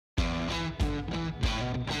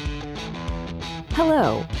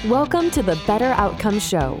Hello, welcome to the Better Outcomes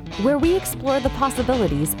Show, where we explore the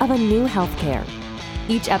possibilities of a new healthcare.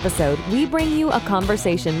 Each episode, we bring you a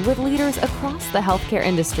conversation with leaders across the healthcare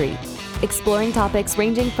industry, exploring topics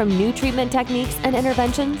ranging from new treatment techniques and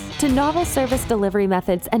interventions to novel service delivery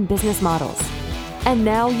methods and business models. And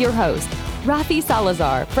now your host, Rafi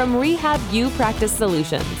Salazar from Rehab U Practice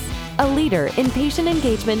Solutions, a leader in patient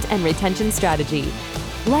engagement and retention strategy.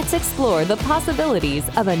 Let's explore the possibilities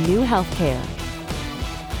of a new healthcare.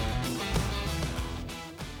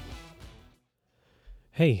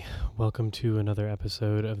 Hey, welcome to another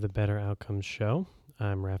episode of the Better Outcomes Show.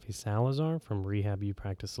 I'm Rafi Salazar from Rehab U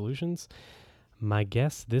Practice Solutions. My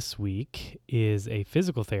guest this week is a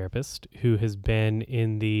physical therapist who has been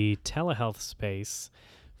in the telehealth space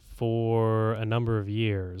for a number of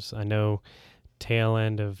years. I know tail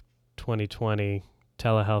end of 2020,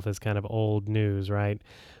 telehealth is kind of old news, right?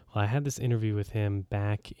 Well, I had this interview with him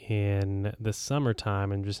back in the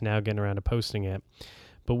summertime and just now getting around to posting it.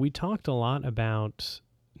 But we talked a lot about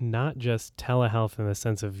not just telehealth in the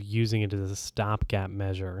sense of using it as a stopgap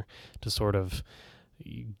measure to sort of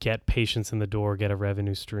get patients in the door, get a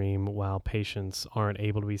revenue stream while patients aren't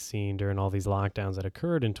able to be seen during all these lockdowns that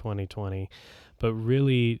occurred in 2020. But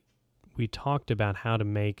really, we talked about how to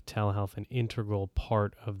make telehealth an integral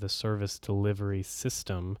part of the service delivery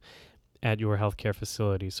system at your healthcare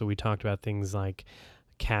facility. So we talked about things like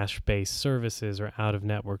cash-based services or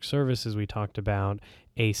out-of-network services. We talked about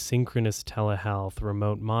asynchronous telehealth,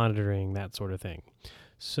 remote monitoring, that sort of thing.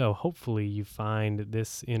 So hopefully you find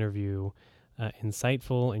this interview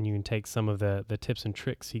insightful and you can take some of the tips and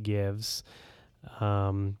tricks he gives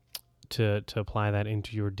to apply that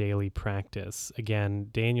into your daily practice. Again,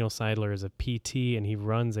 Daniel Seidler is a PT and he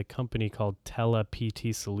runs a company called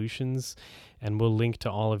PT Solutions, and we'll link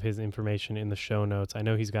to all of his information in the show notes. I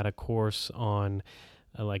know he's got a course on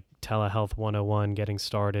like Telehealth 101, getting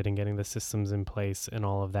started and getting the systems in place and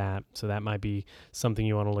all of that. So that might be something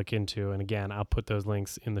you want to look into. And again, I'll put those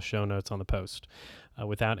links in the show notes on the post.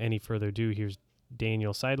 Without any further ado, here's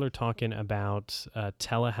Daniel Seidler talking about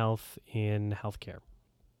telehealth in healthcare.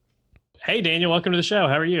 Hey, Daniel, welcome to the show.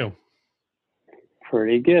 How are you?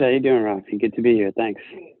 Pretty good. How you doing, Rafi? Good to be here. Thanks.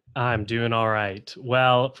 I'm doing all right.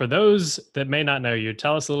 Well, for those that may not know you,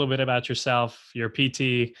 tell us a little bit about yourself, your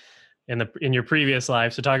PT in your previous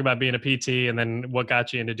life. So talk about being a PT and then what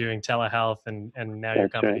got you into doing telehealth and now your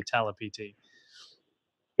company, right. PT.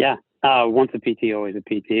 Yeah. Once a PT, always a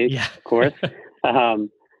PT, yeah. Of course. I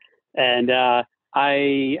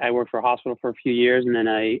worked for a hospital for a few years, and then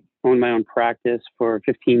I owned my own practice for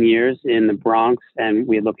 15 years in the Bronx, and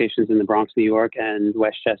we had locations in the Bronx, New York, and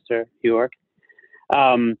Westchester, New York.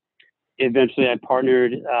 Eventually, I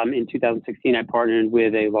partnered in 2016. I partnered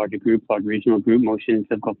with a larger group called Regional Group Motion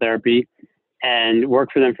Physical Therapy, and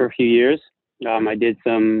worked for them for a few years.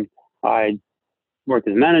 I worked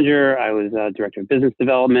as a manager. I was director of business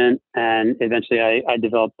development, and eventually, I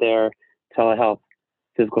developed their telehealth,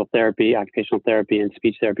 physical therapy, occupational therapy, and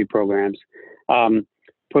speech therapy programs.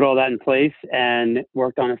 Put all that in place and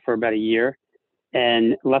worked on it for about a year,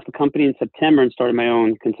 and left the company in September and started my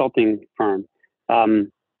own consulting firm.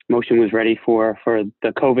 Motion was ready for the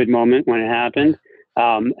COVID moment when it happened.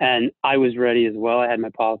 And I was ready as well. I had my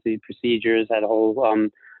policy procedures, had a whole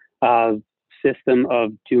system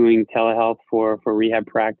of doing telehealth for rehab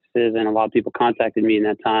practices. And a lot of people contacted me in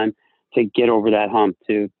that time to get over that hump,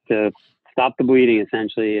 to stop the bleeding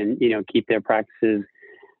essentially, and, keep their practices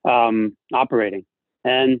operating.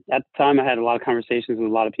 And at the time I had a lot of conversations with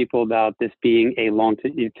a lot of people about this being a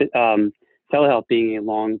telehealth being a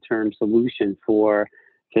long-term solution for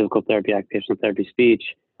physical therapy, occupational therapy, speech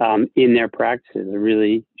in their practices. It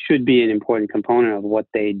really should be an important component of what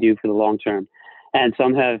they do for the long term. And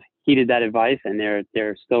some have heeded that advice, and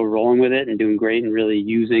they're still rolling with it and doing great and really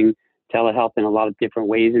using telehealth in a lot of different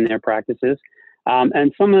ways in their practices.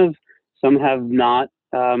 And some have not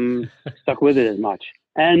stuck with it as much.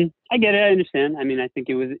 And I get it. I understand. I mean, I think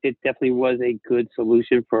it definitely was a good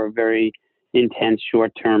solution for a very intense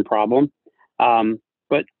short-term problem.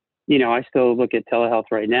 But I still look at telehealth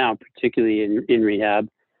right now, particularly in rehab,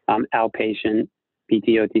 outpatient,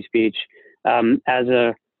 PT, OT, speech, as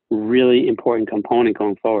a really important component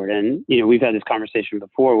going forward. And, we've had this conversation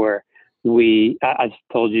before where I've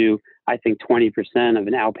told you, I think 20% of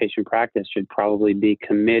an outpatient practice should probably be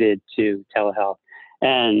committed to telehealth.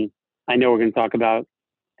 And I know we're going to talk about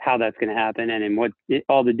how that's going to happen and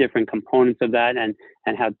all the different components of that and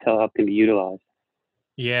how telehealth can be utilized.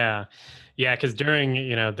 Yeah. Because during,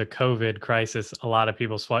 the COVID crisis, a lot of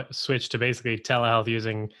people switched to basically telehealth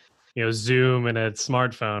using, Zoom and a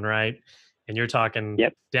smartphone, right? And you're talking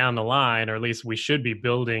Yep. down the line, or at least we should be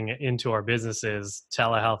building into our businesses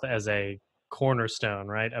telehealth as a cornerstone,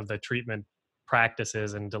 right, of the treatment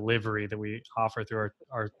practices and delivery that we offer through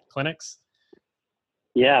our clinics.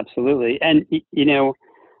 Yeah, absolutely. And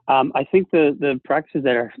I think the practices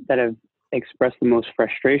that have expressed the most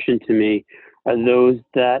frustration to me are those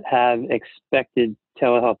that have expected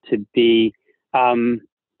telehealth to be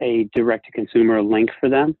a direct to consumer link for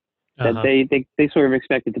them. That Uh-huh. they sort of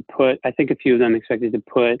expected to put. I think a few of them expected to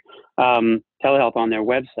put telehealth on their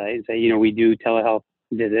website and say, we do telehealth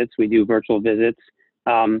visits, we do virtual visits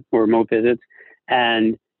or remote visits,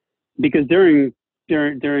 and because during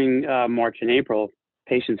March and April,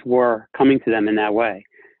 patients were coming to them in that way.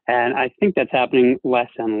 And I think that's happening less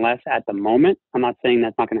and less at the moment. I'm not saying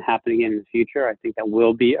that's not going to happen again in the future. I think that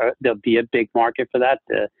there'll be a big market for that,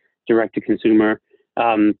 the direct to consumer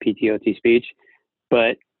PTOT speech.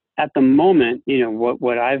 But at the moment,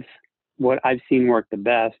 what I've seen work the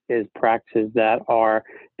best is practices that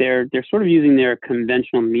they're sort of using their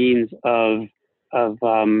conventional means of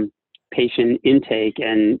patient intake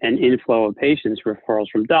and inflow of patients, referrals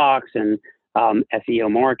from docs and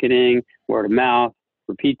SEO marketing, word of mouth,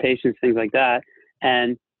 repeat patients, things like that,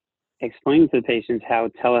 and explaining to the patients how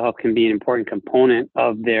telehealth can be an important component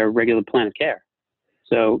of their regular plan of care.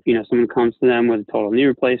 So, someone comes to them with a total knee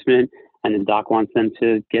replacement and the doc wants them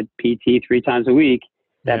to get PT 3 times a week.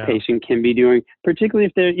 That patient can be doing,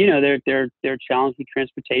 particularly if they're challenged with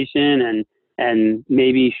transportation and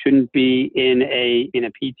maybe shouldn't be in a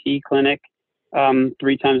PT clinic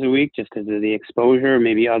 3 times a week just because of the exposure,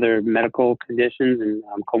 maybe other medical conditions and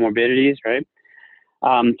comorbidities, right?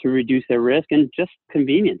 To reduce their risk and just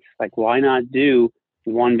convenience. Like, why not do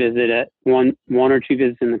one visit at one or two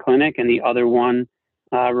visits in the clinic and the other one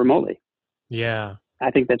remotely? Yeah. I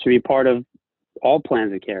think that should be part of all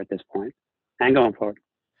plans of care at this point and going forward.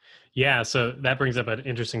 Yeah, so that brings up an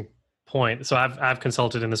interesting point. So I've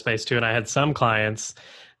consulted in the space too, and I had some clients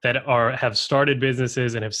that have started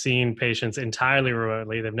businesses and have seen patients entirely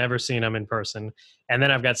remotely. They've never seen them in person. And then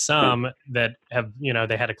I've got some that have,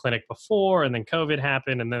 they had a clinic before and then COVID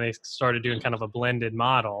happened and then they started doing kind of a blended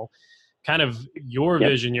model. Kind of your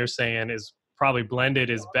vision, you're saying, is probably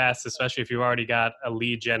blended is best, especially if you've already got a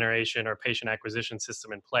lead generation or patient acquisition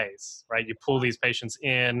system in place, right? You pull these patients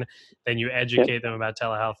in, then you educate them about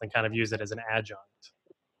telehealth and kind of use it as an adjunct.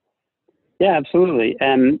 Yeah, absolutely.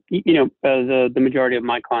 And, the majority of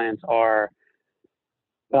my clients are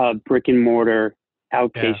brick and mortar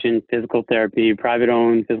outpatient physical therapy, private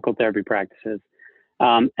owned physical therapy practices.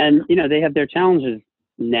 And, they have their challenges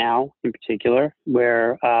now in particular,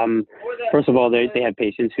 where, first of all, they have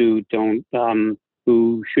patients who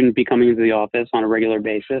who shouldn't be coming into the office on a regular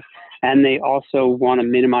basis. And they also want to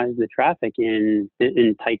minimize the traffic in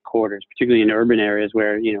tight quarters, particularly in urban areas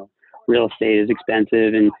where, real estate is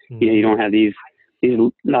expensive and, you don't have these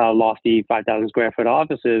lofty 5,000 square foot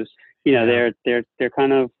offices. They're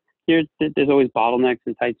kind of, there's always bottlenecks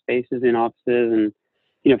and tight spaces in offices. And,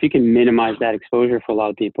 if you can minimize that exposure for a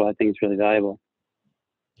lot of people, I think it's really valuable.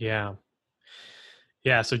 Yeah.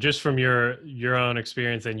 Yeah. So just from your own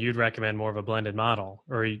experience, then you'd recommend more of a blended model,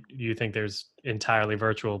 or you think there's entirely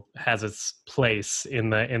virtual has its place in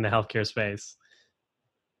the healthcare space?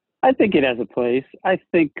 I think it has a place. I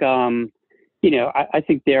think, I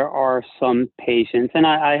think there are some patients, and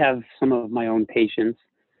I have some of my own patients,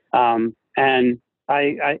 and I'm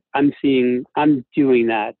doing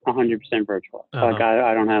that 100% virtual. Uh-huh. Like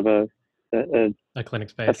I don't have a clinic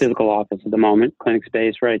space, a physical office at the moment, clinic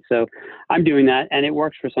space, right? So I'm doing that, and it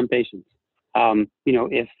works for some patients.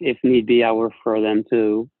 If need be, I'll refer them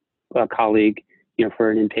to a colleague,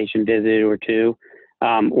 for an inpatient visit or two,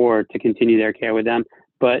 or to continue their care with them.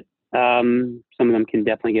 But some of them can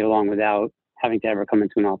definitely get along without having to ever come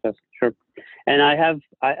into an office. Sure. And I have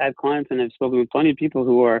clients, and I've spoken with plenty of people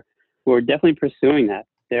who are definitely pursuing that.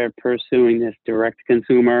 They're pursuing this direct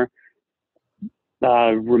consumer,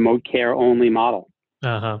 remote care only model.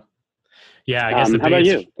 Uh-huh. Yeah, I guess how about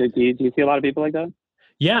you? Do you see a lot of people like that?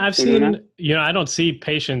 Yeah, I've seen, I don't see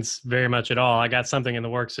patients very much at all. I got something in the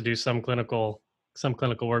works to do some clinical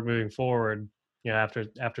work moving forward, after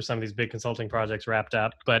some of these big consulting projects wrapped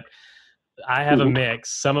up. But I have a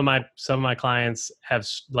mix. Some of my clients have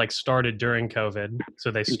started during COVID,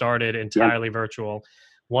 so they started entirely virtual.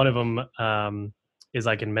 One of them is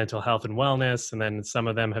like in mental health and wellness, and then some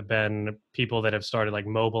of them have been people that have started like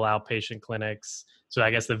mobile outpatient clinics. So I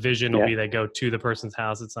guess the vision will be they go to the person's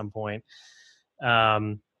house at some point.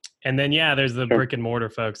 And then there's the brick and mortar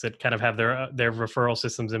folks that kind of have their referral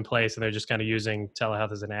systems in place, and they're just kind of using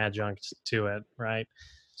telehealth as an adjunct to it, right?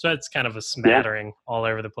 So it's kind of a smattering all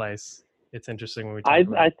over the place. it's interesting when we talk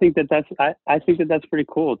about. I think I think that's pretty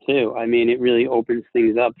cool too. I mean, it really opens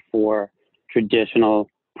things up for traditional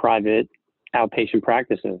private outpatient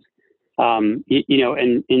practices. And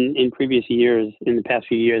in previous years, in the past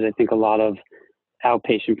few years, I think a lot of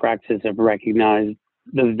outpatient practices have recognized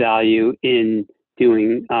the value in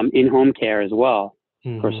doing in-home care as well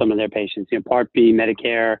for some of their patients. Part B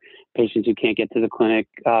Medicare patients who can't get to the clinic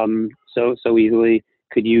so easily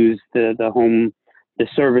could use the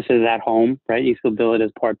services at home, right? You still bill it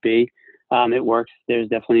as Part B. It works. There's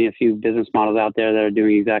definitely a few business models out there that are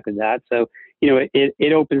doing exactly that. So,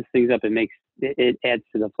 it opens things up. It adds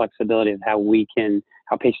to the flexibility of how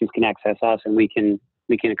patients can access us, and we can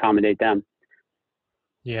accommodate them.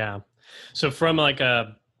 Yeah. So from like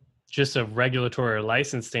just a regulatory or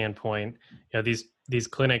license standpoint, these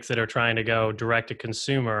clinics that are trying to go direct to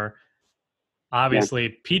consumer, obviously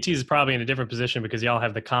PT is probably in a different position because y'all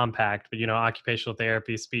have the compact, but occupational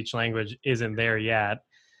therapy, speech language isn't there yet.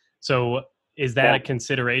 So is that a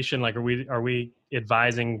consideration? Like, are we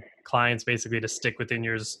advising clients basically to stick within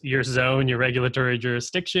your zone, your regulatory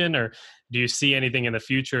jurisdiction, or do you see anything in the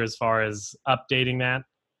future as far as updating that?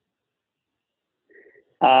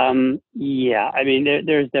 Yeah, I mean,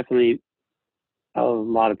 there's definitely a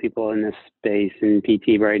lot of people in this space in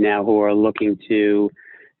PT right now who are looking to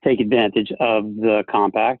take advantage of the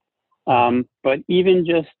compact. But even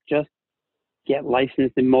just get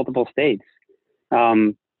licensed in multiple states.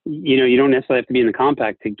 You don't necessarily have to be in the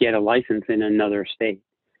compact to get a license in another state.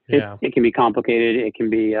 Yeah. It can be complicated. It can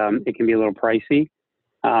be a little pricey,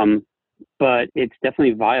 but it's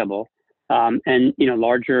definitely viable. And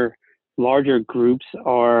larger groups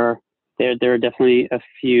there are definitely a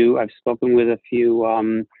few. I've spoken with a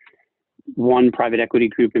few. One private equity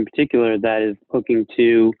group in particular that is looking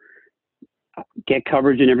to get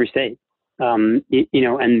coverage in every state. And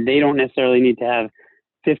they don't necessarily need to have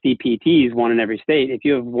 50 PTs, one in every state. If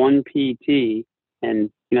you have one PT,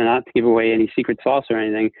 and not to give away any secret sauce or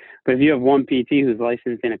anything, but if you have one PT who's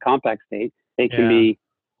licensed in a compact state, they can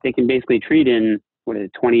basically treat in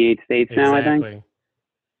 28 states now, I think,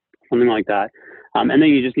 something like that. And then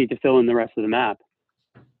you just need to fill in the rest of the map.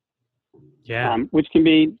 Yeah. Which a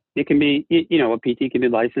PT can be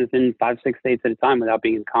licensed in 5-6 states at a time without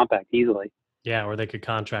being in compact easily. Yeah, or they could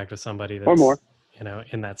contract with somebody that's or more,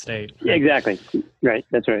 in that state. Right? Yeah, exactly. Right.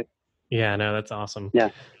 That's right. Yeah, no, that's awesome. Yeah.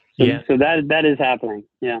 So that is happening.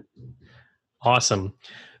 Yeah. Awesome.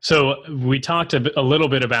 So we talked a little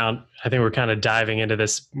bit about, I think we're kind of broaching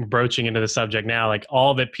into the subject now, like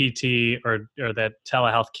all that PT or that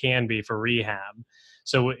telehealth can be for rehab.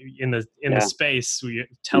 So in the space,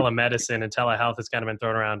 telemedicine and telehealth has kind of been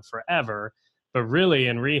thrown around forever, but really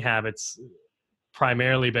in rehab, it's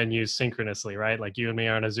primarily been used synchronously, right? Like you and me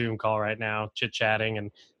are on a Zoom call right now, chit-chatting,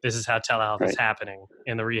 and this is how telehealth is happening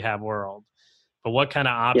in the rehab world. But what kind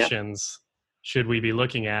of options should we be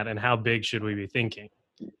looking at, and how big should we be thinking?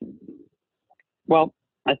 Well,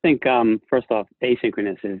 I think first off,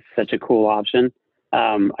 asynchronous is such a cool option.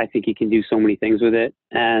 I think you can do so many things with it,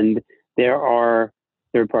 and there are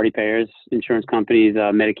third-party payers, insurance companies,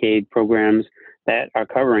 Medicaid programs that are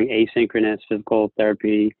covering asynchronous physical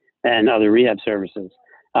therapy and other rehab services.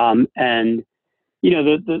 And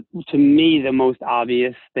to me, the most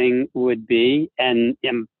obvious thing would be, and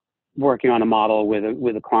I'm working on a model with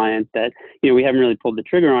a client that we haven't really pulled the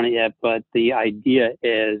trigger on it yet, but the idea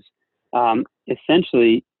is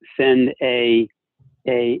essentially send either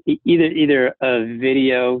a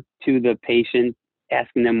video to the patient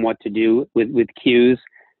asking them what to do with cues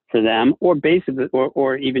for them, or basically,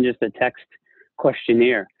 or even just a text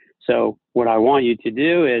questionnaire. So what I want you to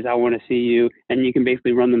do is I want to see you, and you can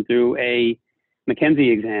basically run them through a McKenzie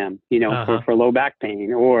exam, for low back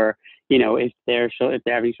pain, or, if they're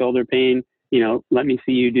having shoulder pain, let me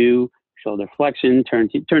see you do shoulder flexion, turn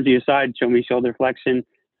to your side, show me shoulder flexion,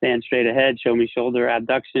 stand straight ahead, show me shoulder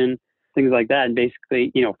abduction, things like that. And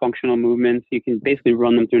basically, functional movements, you can basically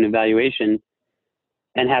run them through an evaluation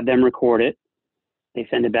and have them record it. They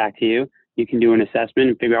send it back to you. You can do an assessment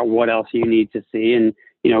and figure out what else you need to see, and,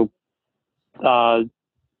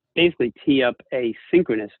 basically tee up a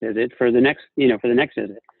synchronous visit for the next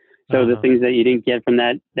visit. So the things that you didn't get from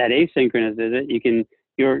that asynchronous visit,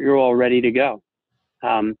 you're all ready to go.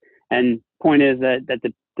 And point is that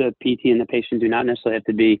the PT and the patient do not necessarily have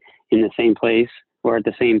to be in the same place or at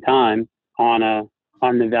the same time on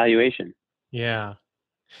the evaluation. Yeah.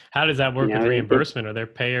 How does that work with reimbursement? Are there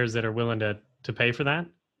payers that are willing to pay for that?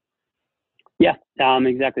 Yeah,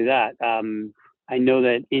 exactly that. I know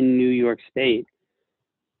that in New York State,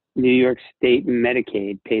 New York State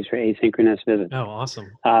Medicaid pays for asynchronous visits. Oh,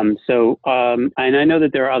 awesome. And I know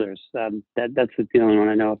that there are others. That's the only one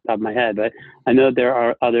I know off the top of my head, but I know there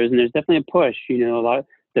are others, and there's definitely a push. You know, a lot of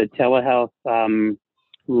the telehealth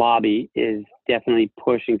lobby is definitely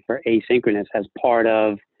pushing for asynchronous as part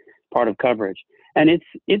of coverage, and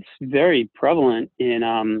it's very prevalent in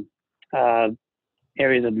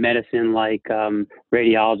areas of medicine like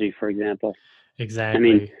radiology, for example. Exactly. I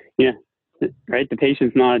mean, yeah, right. The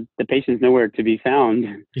patient's nowhere to be found.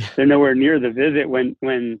 Yeah. They're nowhere near the visit when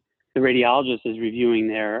the radiologist is reviewing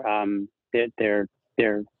their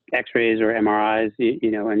X-rays or MRIs,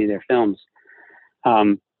 any of their films.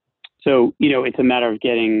 So it's a matter of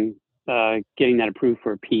getting that approved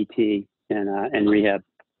for PT and rehab.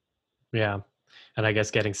 Yeah. And I guess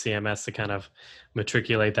getting CMS to kind of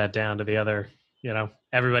matriculate that down to the other,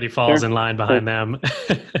 everybody falls Sure. in line behind them.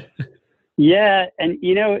 Yeah. And,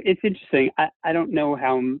 it's interesting. I don't know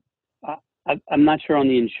how, I'm not sure on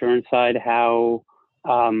the insurance side how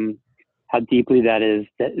deeply that is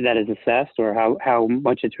assessed, or how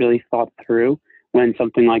much it's really thought through when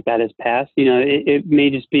something like that is passed. It may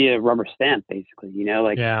just be a rubber stamp, basically,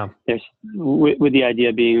 Yeah. there's with the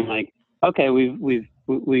idea being like, okay,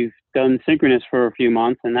 we've done synchronous for a few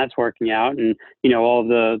months and that's working out. And,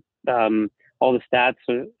 all the stats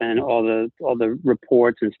and all the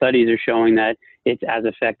reports and studies are showing that it's as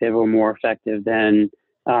effective or more effective than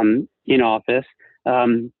in office.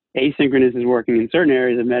 Asynchronous is working in certain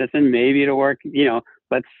areas of medicine. Maybe it'll work.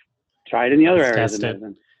 Let's try it in the other areas of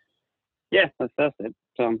medicine. Yeah, let's test it.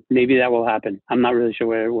 So maybe that will happen. I'm not really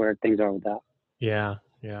sure where things are with that. Yeah,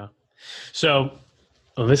 yeah. So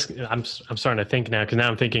I'm starting to think now, because now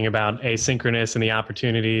I'm thinking about asynchronous and the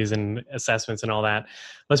opportunities and assessments and all that.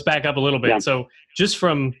 Let's back up a little bit. Yeah. So just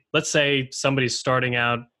from, let's say somebody's starting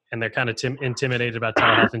out and they're kind of intimidated about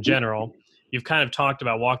telehealth in general. You've kind of talked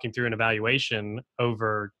about walking through an evaluation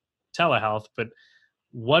over telehealth, but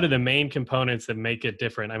what are the main components that make it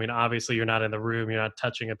different? I mean, obviously you're not in the room, you're not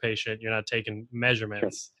touching a patient, you're not taking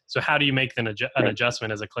measurements. Sure. So how do you make an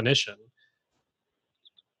adjustment as a clinician?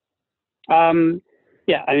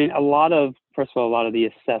 Yeah, I mean, first of all, a lot of the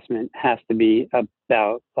assessment has to be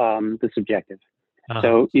about the subjective. Uh-huh.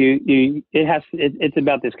 So it's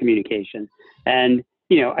about this communication. And,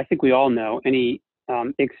 I think we all know, any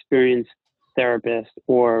experienced therapist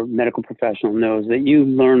or medical professional knows that you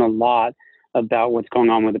learn a lot about what's going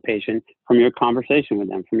on with the patient from your conversation with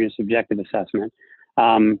them, from your subjective assessment.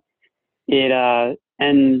 And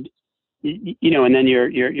then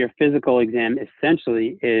your physical exam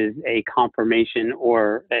essentially is a confirmation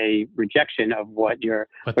or a rejection of what your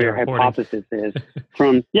hypothesis is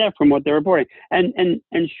from what they're reporting. And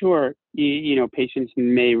sure, patients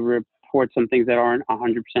may report some things that aren't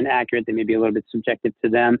 100% accurate. They may be a little bit subjective to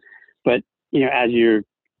them, but as you're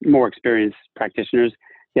more experienced practitioners,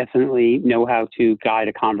 definitely know how to guide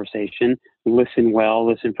a conversation, listen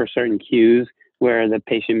for certain cues where the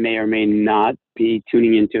patient may or may not be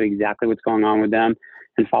tuning into exactly what's going on with them,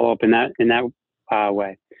 and follow up in that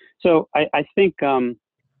way. So I think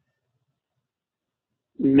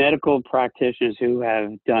medical practitioners who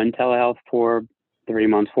have done telehealth for 3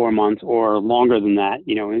 months, 4 months, or longer than that,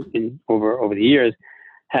 over the years,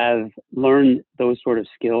 have learned those sort of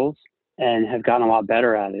skills and have gotten a lot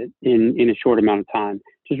better at it in a short amount of time.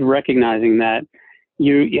 Just recognizing that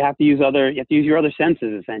you have to use your other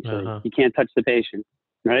senses, essentially. Uh-huh. You can't touch the patient,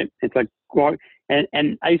 right? It's like,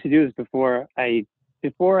 and I used to do this before I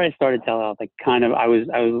started telehealth. I was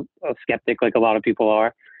a skeptic, like a lot of people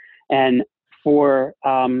are, and for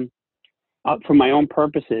my own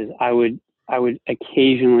purposes, I would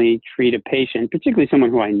occasionally treat a patient, particularly someone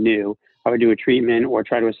who I knew. I would do a treatment or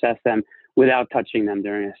try to assess them without touching them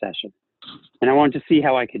during a session, and I wanted to see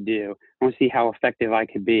how I could do. I want to see how effective I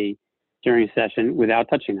could be during a session without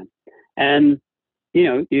touching them. And,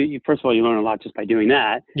 you first of all, you learn a lot just by doing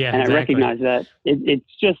that. Yeah, and exactly. I recognize that it's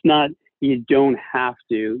just not, you don't have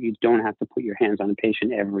to put your hands on a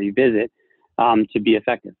patient every visit to be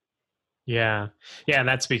effective. Yeah. Yeah. And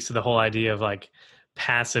that speaks to the whole idea of like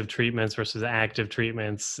passive treatments versus active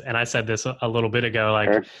treatments. And I said this a little bit ago,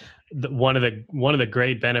 like Sure. one of the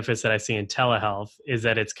great benefits that I see in telehealth is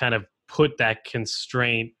that it's kind of put that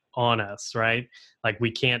constraint on us, right? Like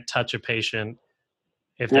we can't touch a patient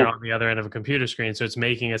if they're on the other end of a computer screen. So it's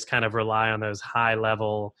making us kind of rely on those high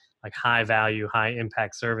level, like high value, high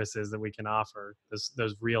impact services that we can offer,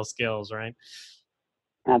 those real skills, right?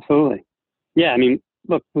 Absolutely. Yeah. I mean,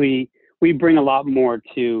 look, we bring a lot more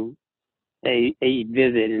to a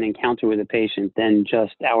visit, an encounter with a patient than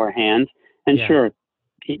just our hands. And sure,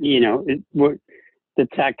 the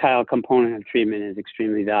tactile component of treatment is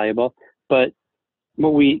extremely valuable, but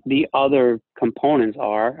the other components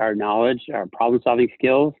are our knowledge, our problem-solving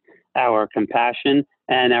skills, our compassion,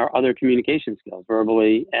 and our other communication skills,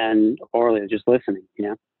 verbally and orally, just listening.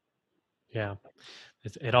 Yeah.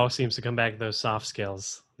 It all seems to come back to those soft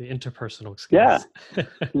skills, the interpersonal Yeah. skills.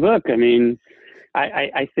 Look, I mean,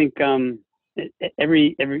 I think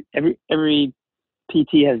every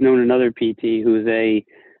PT has known another PT who's a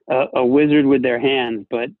wizard with their hands,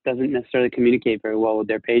 but doesn't necessarily communicate very well with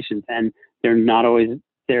their patients, and they're not always as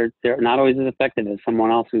effective as someone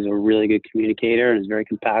else who's a really good communicator and is very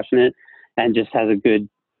compassionate and just has a good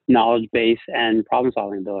knowledge base and problem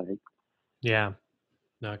solving ability. Yeah.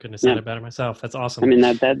 No, I couldn't have said it better myself. That's awesome. I mean,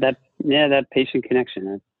 that patient connection,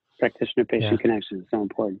 that practitioner patient connection is so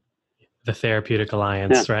important. The therapeutic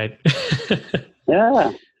alliance, right?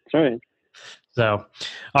 Yeah, that's right. So,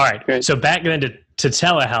 all right. Great. So back then to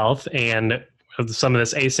telehealth and some of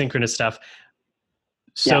this asynchronous stuff.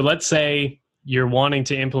 So let's say you're wanting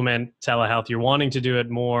to implement telehealth, you're wanting to do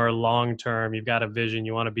it more long-term, you've got a vision,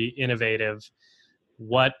 you want to be innovative.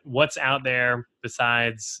 What's out there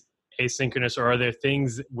besides asynchronous, or are there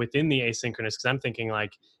things within the asynchronous? Because I'm thinking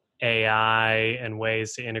like AI and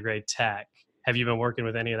ways to integrate tech. Have you been working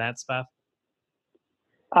with any of that stuff?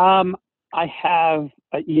 I have,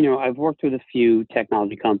 I've worked with a few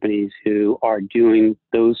technology companies who are doing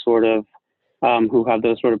those sort of, who have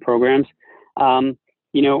those sort of programs. I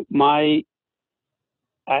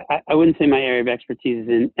wouldn't say my area of expertise is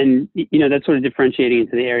in, and that's sort of differentiating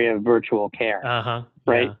into the area of virtual care,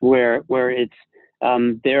 right? Yeah. Where it's,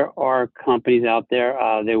 there are companies out there.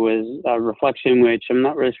 There was Reflection, which I'm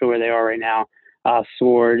not really sure where they are right now,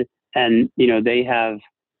 Sword, and, they have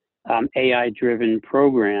AI-driven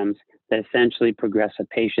programs that essentially progress a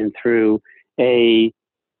patient through a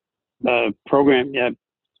program.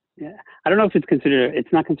 I don't know if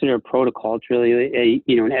it's not considered a protocol. It's really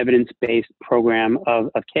an evidence-based program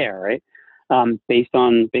of care, right? Based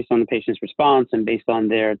on the patient's response and based on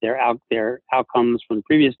their outcomes from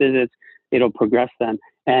previous visits, it'll progress them,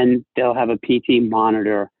 and they'll have a PT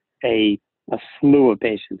monitor a slew of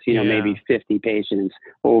patients, maybe 50 patients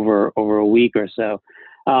over a week or so.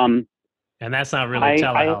 And that's not really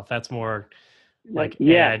telehealth. That's more like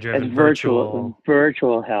AI-driven virtual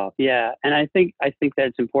health. Yeah, and I think that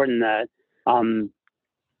it's important that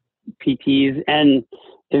PTs and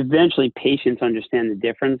eventually patients understand the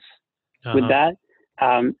difference with that.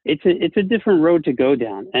 It's a different road to go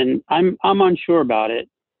down, and I'm unsure about it.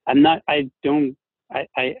 I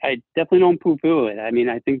definitely don't poo-poo it. I mean,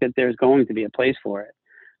 I think that there's going to be a place for it.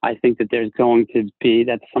 I think that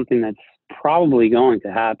that's something that's probably going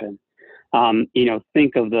to happen.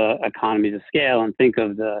 Think of the economies of scale and think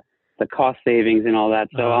of the cost savings and all that.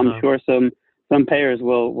 So I'm sure some payers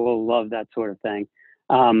will love that sort of thing.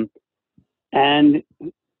 I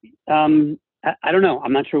don't know.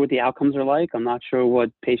 I'm not sure what the outcomes are like. I'm not sure what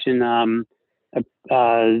patient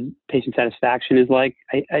satisfaction is like.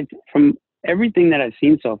 I from everything that I've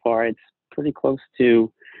seen so far, it's pretty close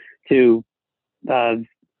to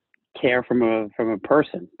care from a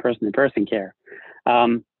person to person care.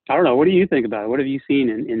 I don't know. What do you think about it? What have you seen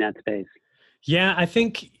in that space? Yeah, I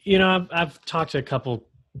think, I've talked to a couple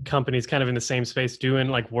companies kind of in the same space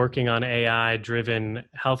working on AI driven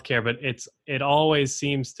healthcare, but it always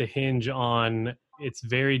seems to hinge on, it's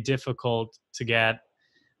very difficult to get,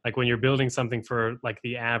 like when you're building something for like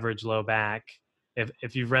the average low back,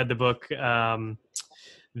 if you've read the book,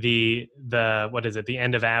 the what is it, The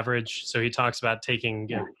End of Average. So he talks about taking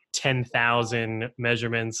 10,000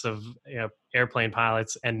 measurements of airplane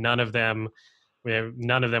pilots, and none of them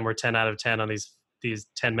were 10 out of 10 on these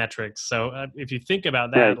 10 metrics. So if you think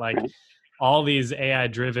about that, all these AI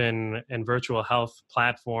driven and virtual health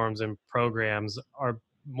platforms and programs are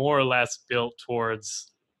more or less built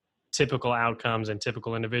towards typical outcomes and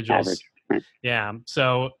typical individuals. Average, right. Yeah.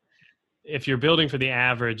 So if you're building for the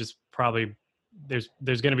average, it's probably there's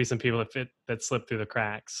going to be some people that slip through the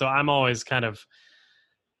cracks. So I'm always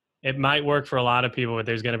it might work for a lot of people, but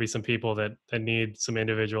there's going to be some people that need some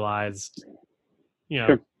individualized,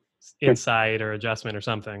 insight or adjustment or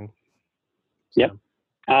something. So. Yep.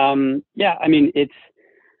 Yeah. I mean, it's.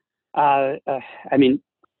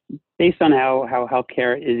 Based on how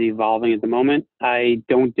healthcare is evolving at the moment, I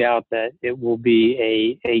don't doubt that it will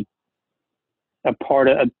be a part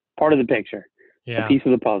of the picture, a piece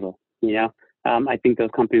of the puzzle. I think those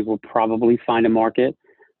companies will probably find a market.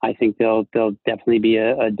 I think there'll definitely be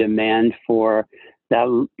a demand for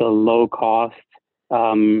the low cost,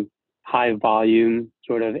 high volume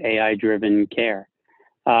sort of AI driven care.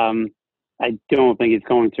 I don't think it's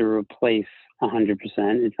going to replace 100%.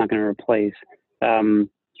 It's not going to replace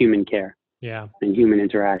human care and human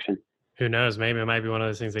interaction. Who knows? Maybe it might be one of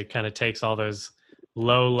those things that kind of takes all those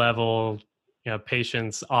low level,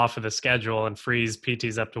 patients off of the schedule and frees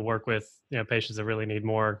PTs up to work with, patients that really need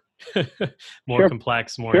more, more Sure,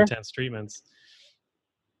 complex, more sure. intense treatments.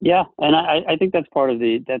 Yeah, and I think that's part of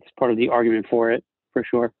the argument for it, for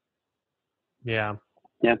sure. Yeah.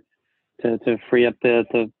 Yeah, to free up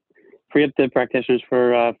the practitioners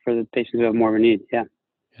for the patients who have more of a need. Yeah,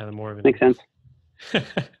 Yeah. The more of it makes sense.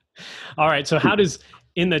 All right. So how does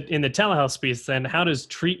in the telehealth space then, how does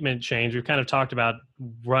treatment change? We've kind of talked about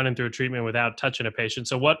running through a treatment without touching a patient.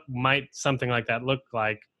 So what might something like that look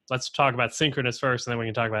like? Let's talk about synchronous first, and then we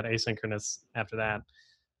can talk about asynchronous after that.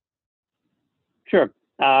 Sure.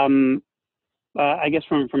 I guess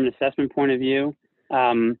from an assessment point of view,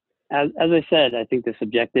 as I said, I think the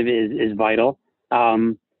subjective is vital.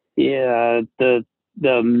 Yeah,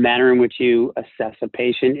 the manner in which you assess a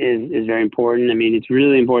patient is very important. I mean, it's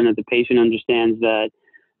really important that the patient understands that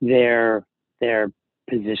their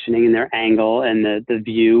positioning and their angle and the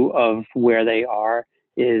view of where they are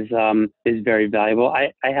is very valuable.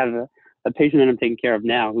 I have a patient that I'm taking care of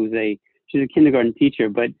now she's a kindergarten teacher,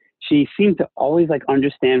 but she seemed to always like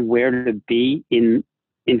understand where to be in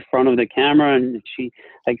front of the camera, and she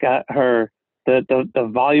like got her the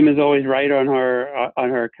volume is always right on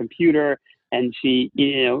her computer, and she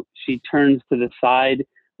turns to the side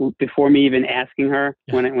before me even asking her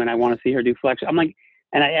when I want to see her do flexion. I'm like,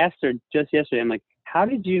 and I asked her just yesterday, I'm like, how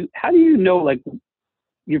do you know like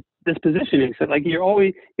this positioning? So like you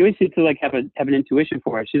always seem to like have an intuition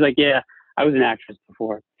for it. She's like, yeah, I was an actress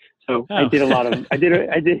before, so I did a lot of I did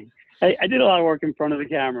a lot of work in front of the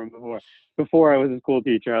camera before I was a school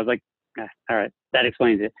teacher. I was like, all right, that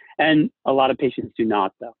explains it. And a lot of patients do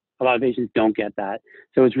not, though. A lot of patients don't get that.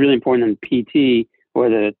 So it's really important that PT or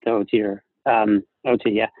the OT or OT,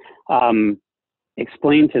 yeah,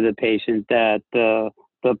 explain to the patient that the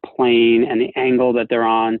plane and the angle that they're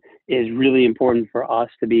on is really important for us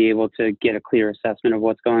to be able to get a clear assessment of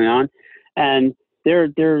what's going on. And there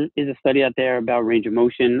is a study out there about range of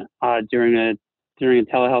motion during a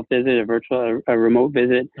telehealth visit, a remote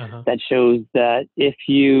visit, that shows that if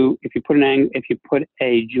you put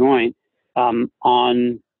a joint on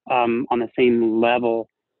the same level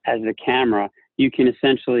as the camera, you can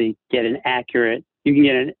essentially get an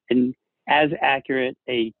as accurate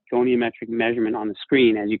a goniometric measurement on the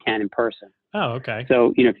screen as you can in person. Oh, okay.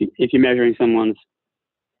 So if you're measuring someone's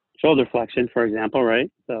shoulder flexion, for example,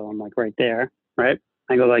 right? So I'm like right there, right?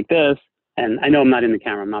 I go like this, and I know I'm not in the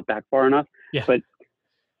camera, I'm not back far enough. Yeah. But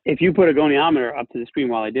if you put a goniometer up to the screen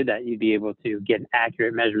while I did that, you'd be able to get an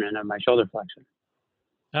accurate measurement of my shoulder flexion.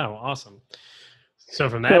 Oh, awesome. So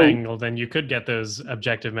from that angle, then you could get those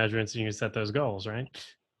objective measurements and you can set those goals, right?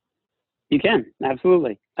 You can,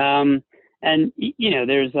 absolutely. And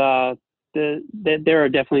there's there are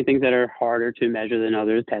definitely things that are harder to measure than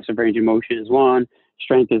others. Passive range of motion is one.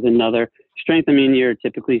 Strength is another. Strength, I mean, you're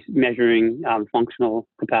typically measuring functional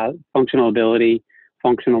ability,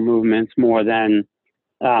 functional movements more than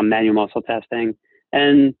manual muscle testing.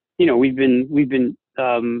 And we've been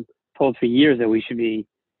told for years that we should be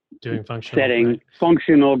doing functional, setting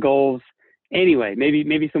functional goals. Anyway,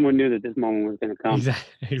 maybe someone knew that this moment was going to come.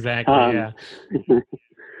 Exactly. Yeah.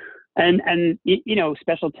 And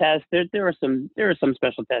special tests. There are some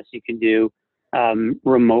special tests you can do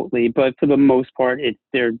remotely, but for the most part,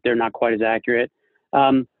 they're not quite as accurate.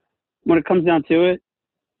 When it comes down to it,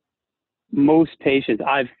 most patients,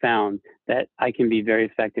 I've found that I can be very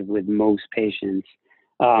effective with most patients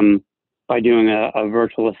by doing a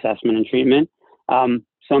virtual assessment and treatment.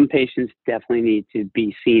 Some patients definitely need to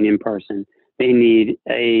be seen in person. They need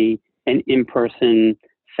an in-person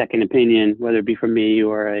second opinion, whether it be from me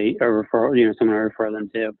or a referral, someone to refer them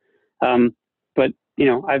to. But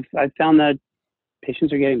I've found that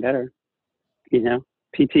patients are getting better.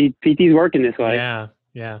 PT's working this way.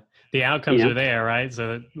 Yeah. The outcomes are there, right?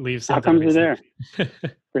 So it leaves something. Outcomes are there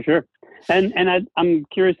for sure. And I'm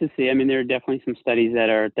curious to see. I mean, there are definitely some studies that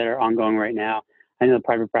are ongoing right now. I know the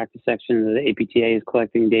private practice section of the APTA is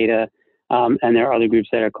collecting data, and there are other groups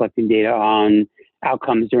that are collecting data on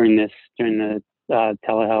outcomes during the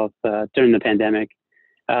telehealth during the pandemic.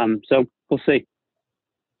 So we'll see.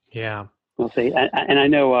 Yeah, we'll see. And I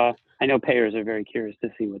know payers are very curious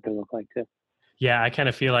to see what they look like too. Yeah, I kind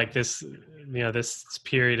of feel like this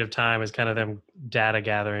period of time is kind of them data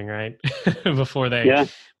gathering, right? before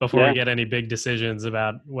we get any big decisions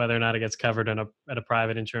about whether or not it gets covered at a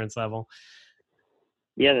private insurance level.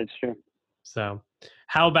 Yeah, that's true. So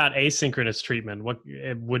how about asynchronous treatment?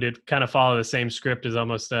 Would it kind of follow the same script as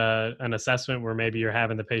almost an assessment where maybe you're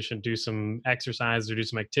having the patient do some exercise or do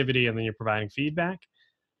some activity and then you're providing feedback?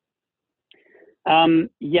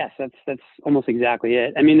 Yes, that's almost exactly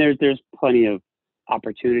it. I mean, there's plenty of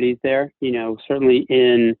opportunities there. Certainly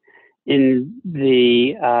in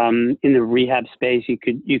the rehab space,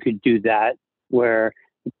 you could do that where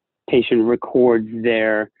patient records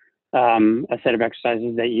their a set of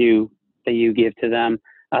exercises that you give to them.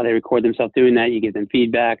 They record themselves doing that. You give them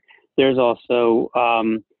feedback. There's also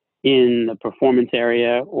in the performance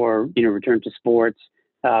area or return to sports,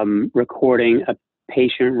 recording a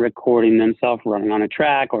patient recording themselves running on a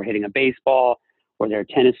track or hitting a baseball or their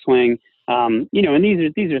tennis swing. And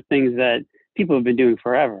these are things that people have been doing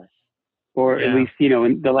forever, or at Yeah. least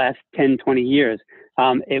in the last 10, 20 years.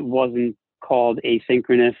 It wasn't called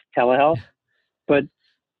asynchronous telehealth, but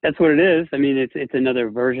that's what it is. I mean, it's another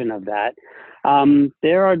version of that.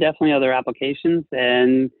 There are definitely other applications,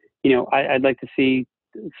 and I'd like to see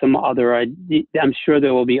some other. I'm sure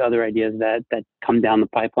there will be other ideas that come down the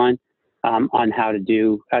pipeline on how to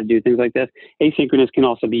do things like this. Asynchronous can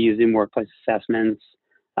also be used in workplace assessments,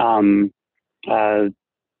 um, uh,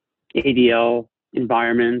 ADL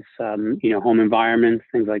environments, home environments,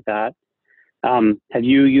 things like that. Have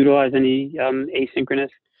you utilized any asynchronous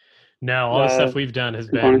No, all the stuff we've done has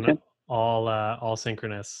components been yet? all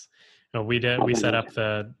synchronous. Oh, We set up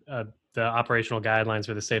fantastic. the operational guidelines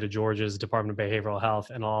for the state of Georgia's Department of Behavioral Health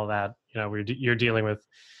and all of that. You're dealing with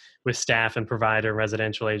staff and provider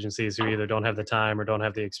residential agencies who either don't have the time or don't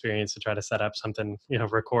have the experience to try to set up something,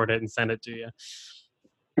 record it and send it to you.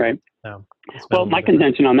 Right. So it's been a Well, little my different.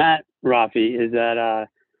 contention on that, Rafi, is that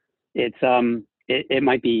it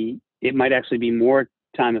might actually be more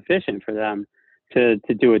time efficient for them to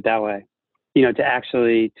do it that way. To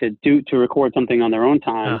actually to record something on their own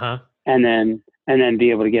Uh time huh. and then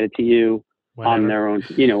be able to get it to you on Whenever. their own.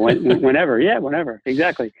 Whenever. Yeah, whenever.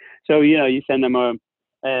 Exactly. So you send them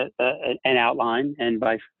an outline, and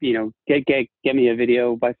by get me a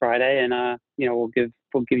video by Friday, and we'll give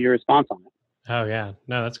you a response on it. Oh yeah.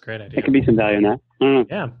 No, that's a great There idea. could be some value in that. I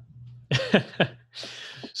don't know. Yeah.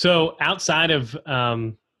 So outside of,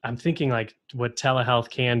 I'm thinking like what telehealth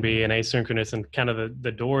can be and asynchronous and kind of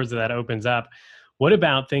the doors that opens up. What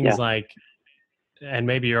about things Yeah. like, and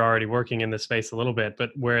maybe you're already working in this space a little bit,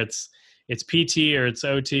 but where it's PT or it's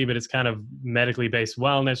OT, but it's kind of medically based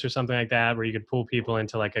wellness or something like that, where you could pull people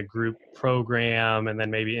into like a group program and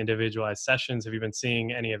then maybe individualized sessions. Have you been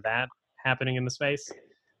seeing any of that happening in the space?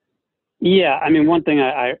 Yeah, I mean, one thing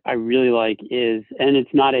I really like is, and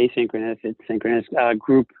it's not asynchronous, it's synchronous,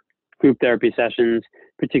 group therapy sessions,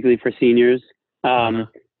 particularly for seniors. Uh-huh.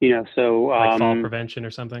 So Like fall prevention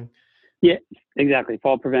or something? yeah, exactly,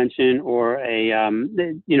 fall prevention or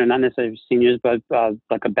not necessarily for seniors, but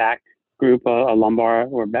like a back group, a lumbar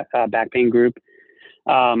or back pain group,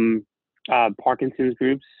 um, Parkinson's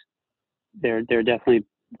groups. There are definitely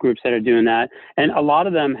groups that are doing that, and a lot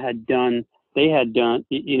of them they had done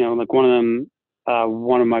like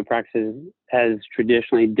one of my practices has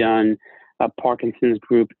traditionally done a Parkinson's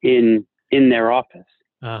group in their office,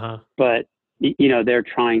 Uh-huh. but they're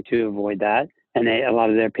trying to avoid that, and a lot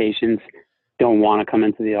of their patients don't want to come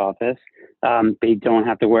into the office. They don't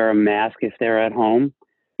have to wear a mask if they're at home.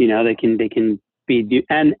 They can be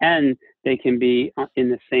and they can be in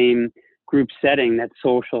the same group setting, that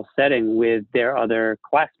social setting with their other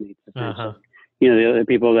classmates, Uh-huh. essentially. The other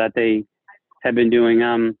people that they had been doing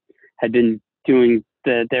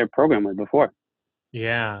their program with before.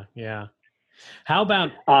 Yeah. Yeah. How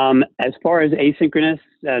about, As far as asynchronous,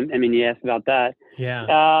 I mean, you asked about that.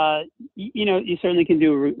 yeah. You certainly can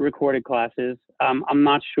do recorded classes. I'm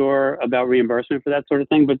not sure about reimbursement for that sort of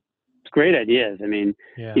thing, but it's great ideas. I mean,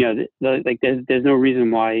 Yeah. like there's no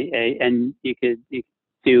reason why and you could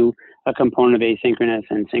do a component of asynchronous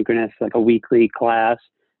and synchronous, like a weekly class,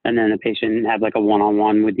 and then the patient have like a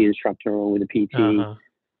one-on-one with the instructor or with a PT Uh-huh.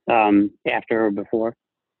 after or before.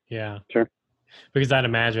 Yeah. Sure. Because I'd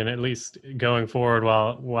imagine at least going forward,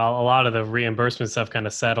 while a lot of the reimbursement stuff kind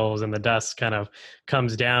of settles and the dust kind of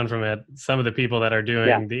comes down from it, some of the people that are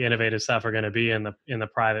Yeah. doing the innovative stuff are going to be in the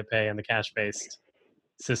private pay and the cash based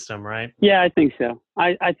system, right? Yeah, I think so.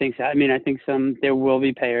 I think so. I mean, I think there will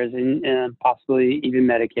be payers and possibly even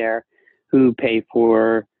Medicare who pay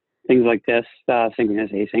for things like this,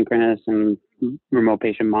 synchronous, asynchronous, and remote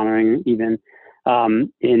patient monitoring, even in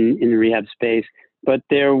the rehab space. But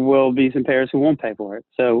there will be some payers who won't pay for it.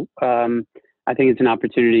 So I think it's an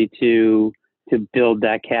opportunity to build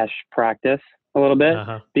that cash practice a little bit,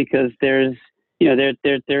 Uh-huh. because there's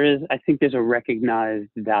there is, I think there's a recognized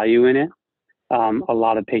value in it. A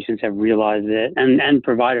lot of patients have realized it, and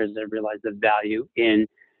providers have realized the value in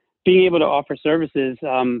being able to offer services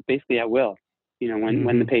basically at will.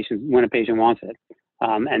 When a patient wants it,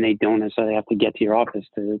 and they don't necessarily have to get to your office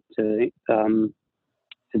to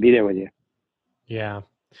to be there with you. Yeah.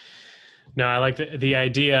 No, I like the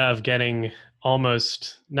idea of getting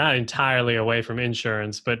almost not entirely away from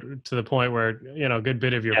insurance, but to the point where, a good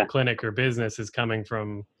bit of your Yeah. clinic or business is coming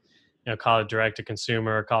from, call it direct to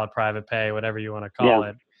consumer, or call it private pay, whatever you want to Yeah. call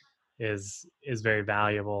it, is very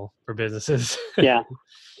valuable for businesses. Yeah.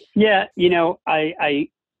 Yeah.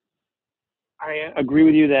 I agree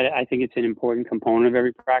with you that I think it's an important component of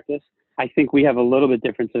every practice. I think we have a little bit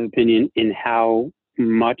difference of opinion in how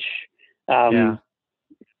much Yeah.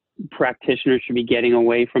 practitioners should be getting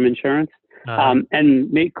away from insurance. Uh-huh.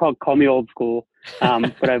 And call me old school,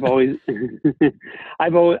 but I've always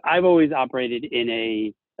I've always operated in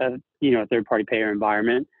a third party payer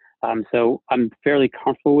environment. So I'm fairly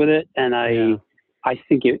comfortable with it, and Yeah. I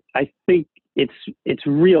think it's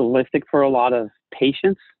realistic for a lot of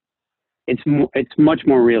patients. It's much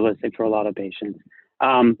more realistic for a lot of patients.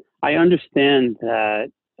 I understand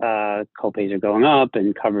that copays are going up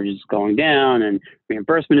and coverage is going down and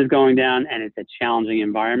reimbursement is going down, and it's a challenging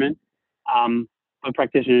environment. But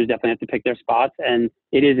practitioners definitely have to pick their spots, and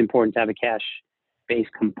it is important to have a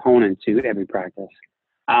cash-based component to every practice.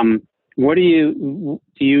 What do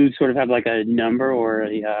you sort of have like a number or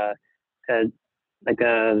a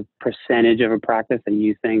percentage of a practice that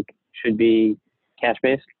you think should be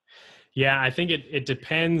cash-based? Yeah, I think it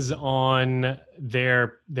depends on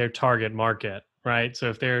their target market, right? So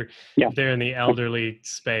if they're in the elderly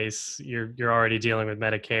space, you're already dealing with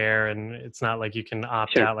Medicare, and it's not like you can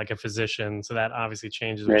opt Sure. out like a physician. So that obviously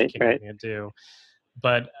changes what you can do.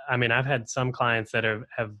 But I mean, I've had some clients that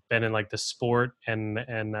have been in like the sport and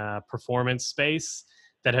performance space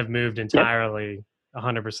that have moved entirely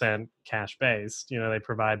 100% cash based. They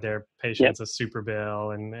provide their patients a super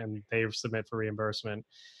bill, and they submit for reimbursement.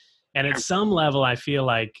 And at some level, I feel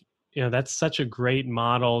like, that's such a great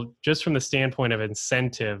model just from the standpoint of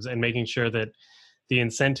incentives and making sure that the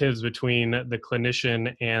incentives between the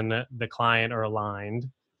clinician and the client are aligned,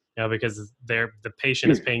 because the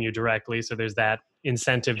patient is paying you directly. So there's that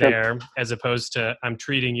incentive there, as opposed to I'm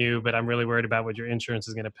treating you, but I'm really worried about what your insurance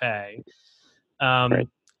is going to pay.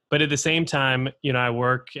 But at the same time, I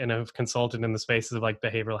work and have consulted in the spaces of like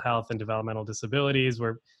behavioral health and developmental disabilities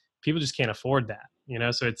where people just can't afford that,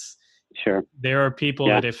 so it's there are people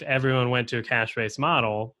that if everyone went to a cash-based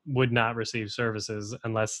model would not receive services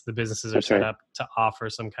unless the businesses are set up to offer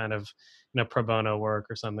some kind of pro bono work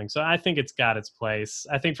or something. So I think it's got its place.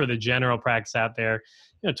 I think for the general practice out there,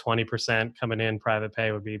 20% coming in private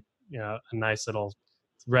pay would be a nice little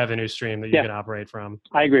revenue stream that you can operate from.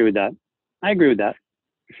 I agree with that.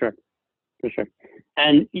 For sure.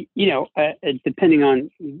 And depending on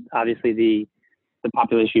obviously the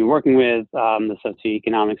population you're working with, the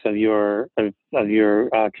socioeconomics of your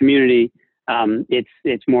community,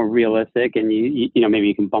 it's more realistic, and maybe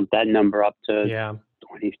you can bump that number up to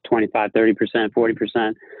 20, 25,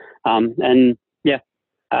 30%, 40%.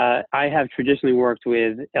 I have traditionally worked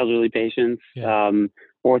with elderly patients,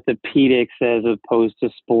 orthopedics as opposed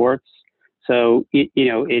to sports. So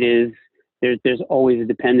there's always a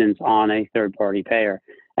dependence on a third party payer,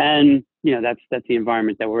 and that's the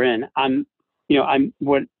environment that we're in.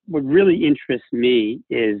 What really interests me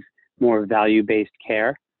is more value-based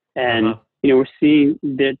care, and we're seeing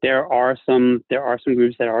that there are some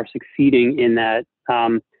groups that are succeeding in that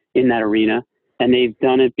arena, and they've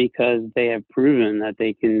done it because they have proven that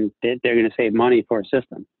they're going to save money for a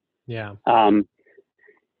system. Yeah. I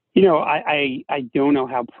don't know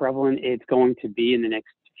how prevalent it's going to be in the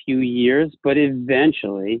next few years, but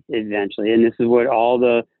eventually, and this is what all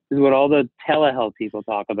the telehealth people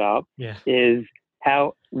talk about, is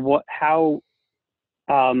how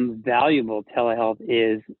valuable telehealth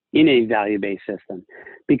is in a value-based system,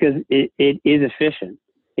 because it is efficient.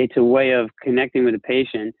 It's a way of connecting with a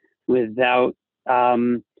patient without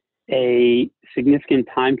a significant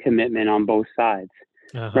time commitment on both sides.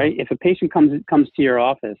 Right? If a patient comes to your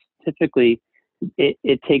office, typically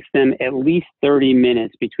it takes them at least 30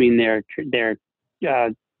 minutes between their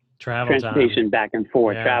transportation back and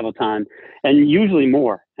forth, travel time, and usually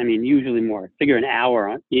more. Figure an hour,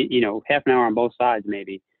 half an hour on both sides,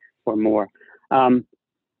 maybe, or more.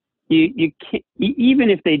 You can't, even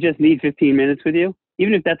if they just need 15 minutes with you,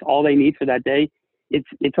 even if that's all they need for that day,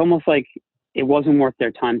 it's almost like it wasn't worth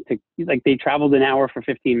their time like they traveled an hour for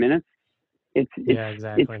 15 minutes. It's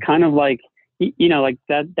kind of like, like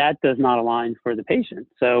that does not align for the patient.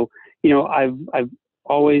 So, I've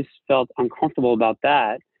always felt uncomfortable about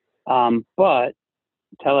that. But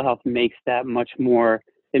telehealth makes that much more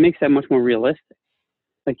realistic.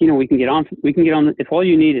 Like, we can get on, if all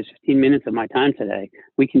you need is 15 minutes of my time today,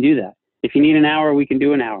 we can do that. If you need an hour, we can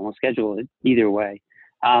do an hour. We'll schedule it either way.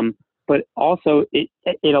 but also it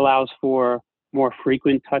allows for more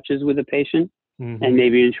frequent touches with the patient and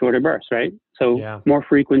maybe in shorter bursts, right? So more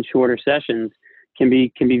frequent, shorter sessions can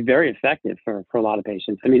be very effective for a lot of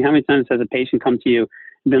patients. I mean, how many times has a patient come to you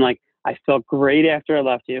and been like, I felt great after I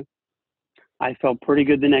left you. I felt pretty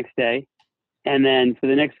good the next day. And then for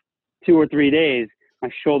the next 2 or 3 days, my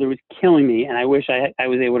shoulder was killing me, and I wish I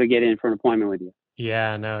was able to get in for an appointment with you.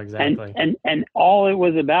 Yeah, no, exactly. And all it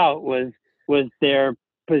was about was their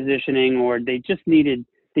positioning, or they just needed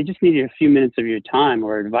a few minutes of your time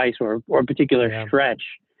or advice or a particular stretch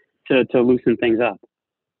to loosen things up.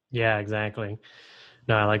 Yeah, exactly.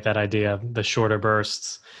 No, I like that idea, the shorter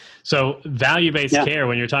bursts. So value-based care,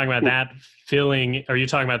 when you're talking about that filling, are you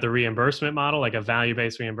talking about the reimbursement model, like a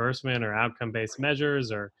value-based reimbursement or outcome-based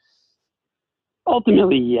measures, or?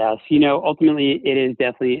 Ultimately, yes. Ultimately, it is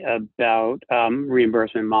definitely about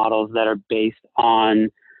reimbursement models that are based on.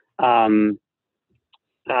 I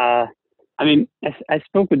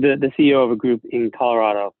spoke with the CEO of a group in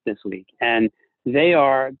Colorado this week, and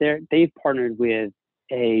they've partnered with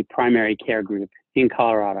a primary care group in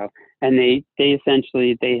Colorado, and they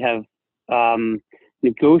essentially have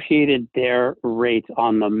negotiated their rates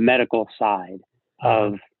on the medical side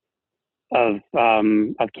of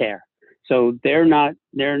care. So they're not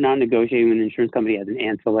negotiating with an insurance company as an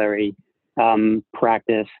ancillary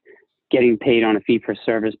practice, getting paid on a fee for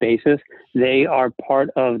service basis. They are part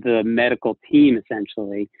of the medical team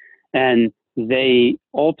essentially, and they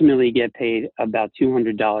ultimately get paid about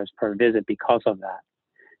 $200 per visit because of that.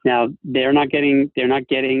 Now they're not getting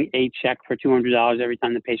a check for $200 every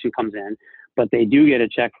time the patient comes in, but they do get a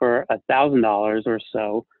check for $1,000 or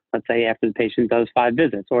so. Let's say after the patient does 5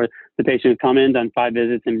 visits, or the patient has come in, done 5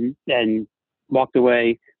 visits, and walked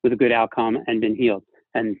away with a good outcome and been healed,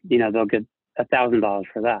 and they'll get $1,000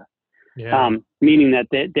 for that. Meaning that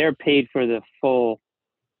they're paid for the full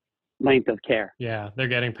length of care. Yeah, they're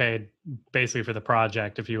getting paid basically for the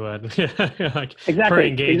project, if you would, like exactly, per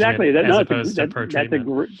engagement, exactly. as opposed to per treatment.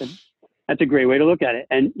 That's a great way to look at it.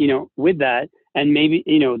 And with that, and maybe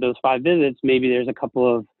those 5 visits, maybe there's a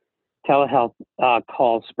couple of telehealth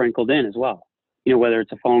calls sprinkled in as well. Whether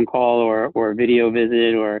it's a phone call or a video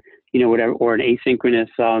visit, or whatever, or an asynchronous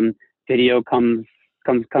video comes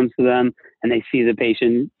to them, and they see the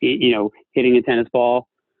patient hitting a tennis ball,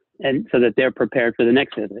 and so that they're prepared for the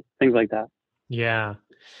next visit, things like that. Yeah,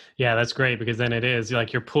 that's great, because then it is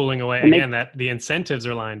like you're pulling away again, that the incentives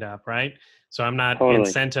are lined up, right? So I'm not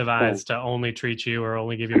incentivized to only treat you or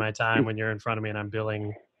only give you my time when you're in front of me, and I'm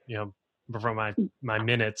billing for my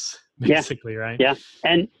minutes, basically, right? Yeah,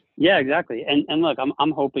 and exactly. And look,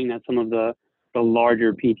 I'm hoping that some of the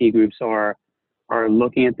larger PT groups are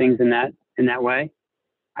looking at things in that way.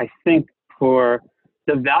 I think for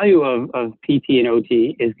the value of PT and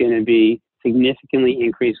OT is going to be significantly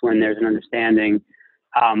increased when there's an understanding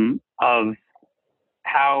of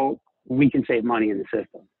how we can save money in the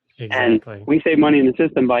system. Exactly. And we save money in the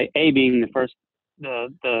system by being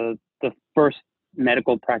the first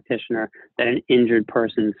medical practitioner that an injured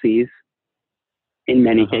person sees in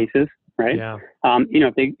many cases, right? Yeah.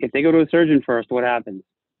 If they go to a surgeon first, what happens?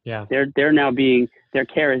 Yeah. They're now their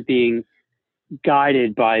care is being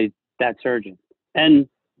guided by that surgeon. And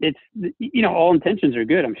it's, all intentions are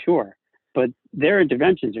good, I'm sure, but their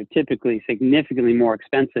interventions are typically significantly more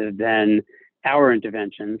expensive than our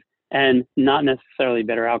interventions, and not necessarily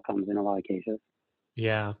better outcomes in a lot of cases.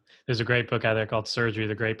 Yeah. There's a great book out there called Surgery,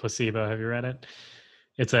 The Great Placebo. Have you read it?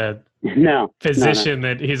 It's a physician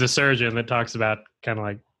that he's a surgeon that talks about kind of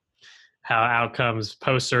like how outcomes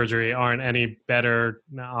post-surgery aren't any better.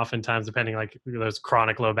 Oftentimes, depending, like those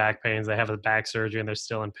chronic low back pains, they have a back surgery and they're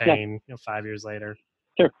still in pain 5 years later.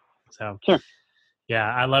 Sure.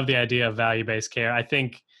 Yeah, I love the idea of value-based care. I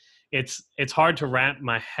think it's hard to wrap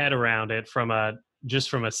my head around it from a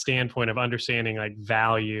standpoint of understanding like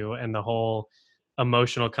value and the whole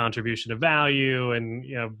emotional contribution of value, and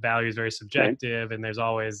value is very subjective, and there's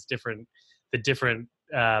always different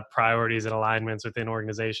priorities and alignments within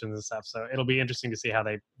organizations and stuff. So it'll be interesting to see how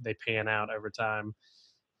they pan out over time.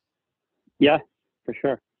 Yeah, for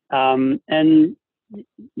sure. And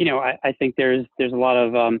I think there's a lot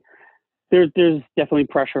of there's definitely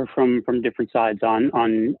pressure from different sides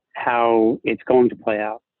on how it's going to play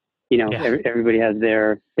out. Everybody has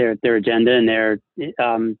their agenda and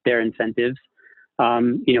their incentives.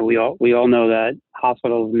 We all know that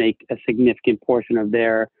hospitals make a significant portion of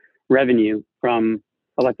their revenue from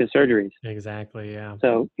elective surgeries. Exactly. Yeah.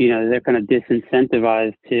 So they're kind of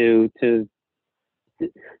disincentivized to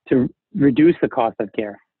reduce the cost of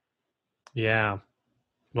care. Yeah.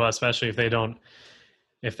 Well, especially if they don't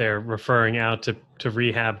if they're referring out to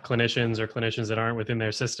rehab clinicians or clinicians that aren't within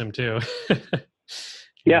their system too.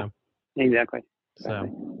 Yeah, exactly. So,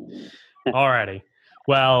 alrighty.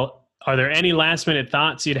 Well, are there any last minute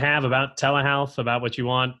thoughts you'd have about telehealth, about what you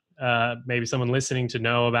want maybe someone listening to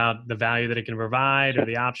know about the value that it can provide or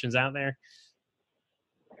the options out there?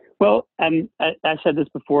 Well, I said this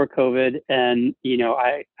before COVID, and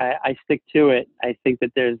I stick to it. I think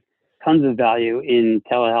that there's tons of value in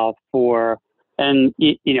telehealth and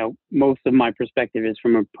most of my perspective is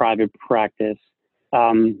from a private practice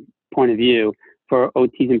point of view. For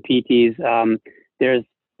OTs and PTs, there's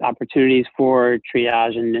opportunities for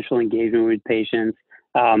triage and initial engagement with patients,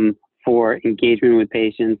 for engagement with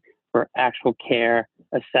patients, for actual care,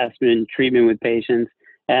 assessment, treatment with patients,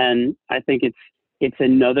 and I think it's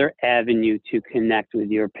another avenue to connect with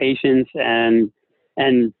your patients and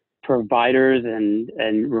providers and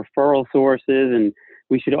referral sources, and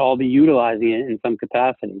we should all be utilizing it in some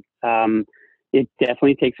capacity. It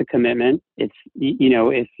definitely takes a commitment. It's,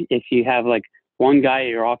 if you have like one guy at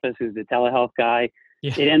your office who's the telehealth guy,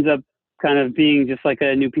 it ends up kind of being just like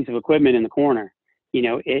a new piece of equipment in the corner.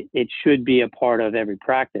 It should be a part of every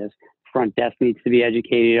practice. Front desk needs to be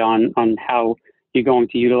educated on how you're going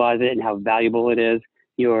to utilize it and how valuable it is.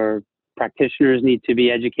 Your practitioners need to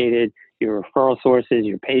be educated, your referral sources,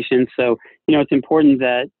 your patients. So, it's important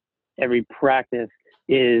that every practice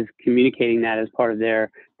is communicating that as part of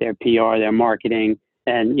their PR, their marketing,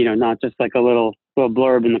 and, not just like a little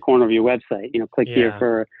blurb in the corner of your website, click here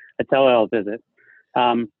for a telehealth visit.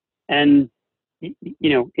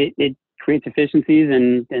 It creates efficiencies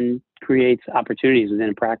and creates opportunities within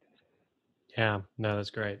a practice. Yeah, no, that's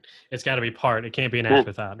great. It's got to be part. It can't be an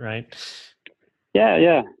afterthought, right?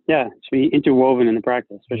 Yeah. It should be interwoven in the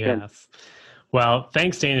practice, for sure. Well,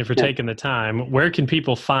 thanks, Daniel, for taking the time. Where can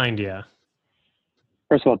people find you?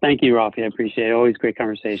 First of all, thank you, Rafi. I appreciate it. Always great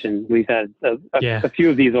conversation. We've had a few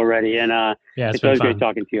of these already, and it's always great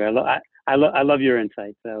talking to you. I love your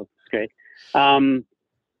insight, so it's great.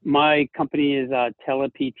 My company is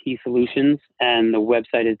TelePT Solutions, and the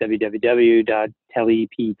website is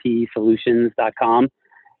www.teleptsolutions.com.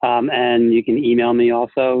 And you can email me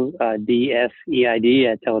also,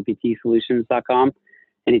 dseid@teleptsolutions.com.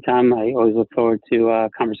 Anytime. I always look forward to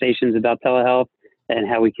conversations about telehealth and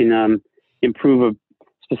how we can improve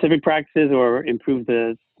specific practices or improve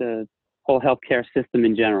the whole healthcare system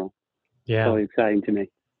in general. Yeah. It's always exciting to me.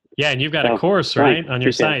 Yeah, and you've got a course, right, on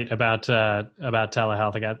your site about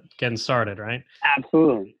telehealth, getting started, right?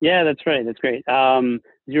 Absolutely. Yeah, that's right. That's great.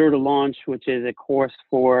 Zero to Launch, which is a course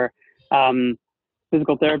for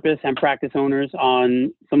physical therapists and practice owners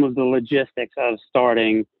on some of the logistics of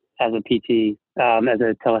starting as a PT, as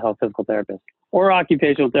a telehealth physical therapist, or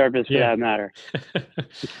occupational therapist for that matter.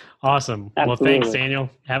 Awesome. Absolutely. Well, thanks, Daniel.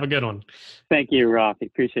 Have a good one. Thank you, Rafi.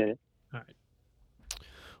 Appreciate it. All right.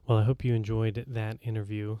 Well, I hope you enjoyed that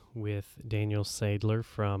interview with Daniel Sadler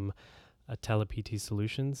from TelePT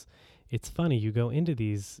Solutions. It's funny, you go into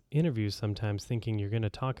these interviews sometimes thinking you're going to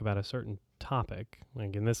talk about a certain topic,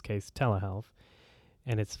 like in this case, telehealth.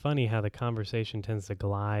 And it's funny how the conversation tends to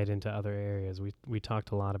glide into other areas. We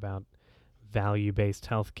talked a lot about value-based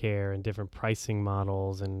healthcare and different pricing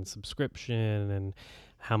models and subscription and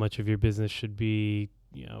how much of your business should be,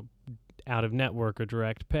 out of network or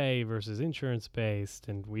direct pay versus insurance based.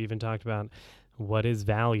 And we even talked about what is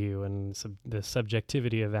value and the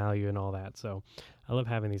subjectivity of value and all that. So I love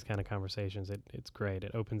having these kind of conversations. It's great.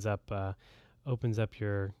 It opens up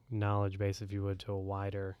your knowledge base, if you would, to a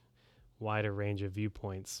wider range of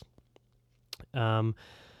viewpoints.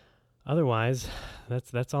 Otherwise,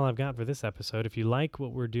 that's all I've got for this episode. If you like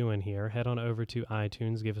what we're doing here, head on over to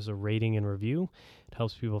iTunes, give us a rating and review. It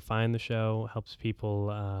helps people find the show, helps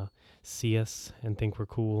people see us and think we're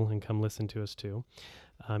cool and come listen to us too.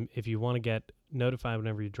 If you want to get notified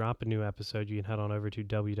whenever you drop a new episode, you can head on over to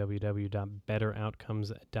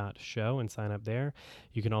www.betteroutcomes.show and sign up there.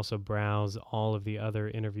 You can also browse all of the other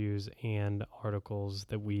interviews and articles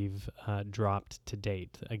that we've dropped to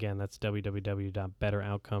date. Again, that's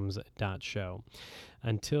www.betteroutcomes.show.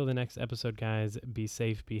 Until the next episode, guys, be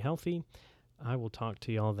safe, be healthy. I will talk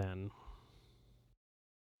to y'all then.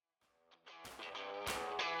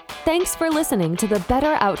 Thanks for listening to the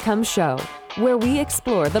Better Outcomes Show, where we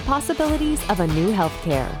explore the possibilities of a new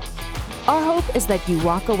healthcare. Our hope is that you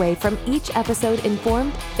walk away from each episode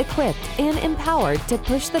informed, equipped, and empowered to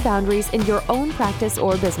push the boundaries in your own practice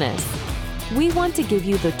or business. We want to give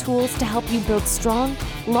you the tools to help you build strong,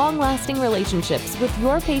 long-lasting relationships with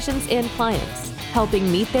your patients and clients,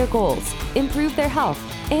 helping meet their goals, improve their health,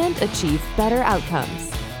 and achieve better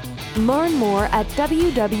outcomes. Learn more at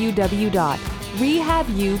www.betteroutcomes.show.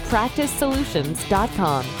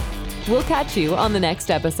 rehabupracticesolutions.com. We'll catch you on the next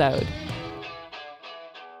episode.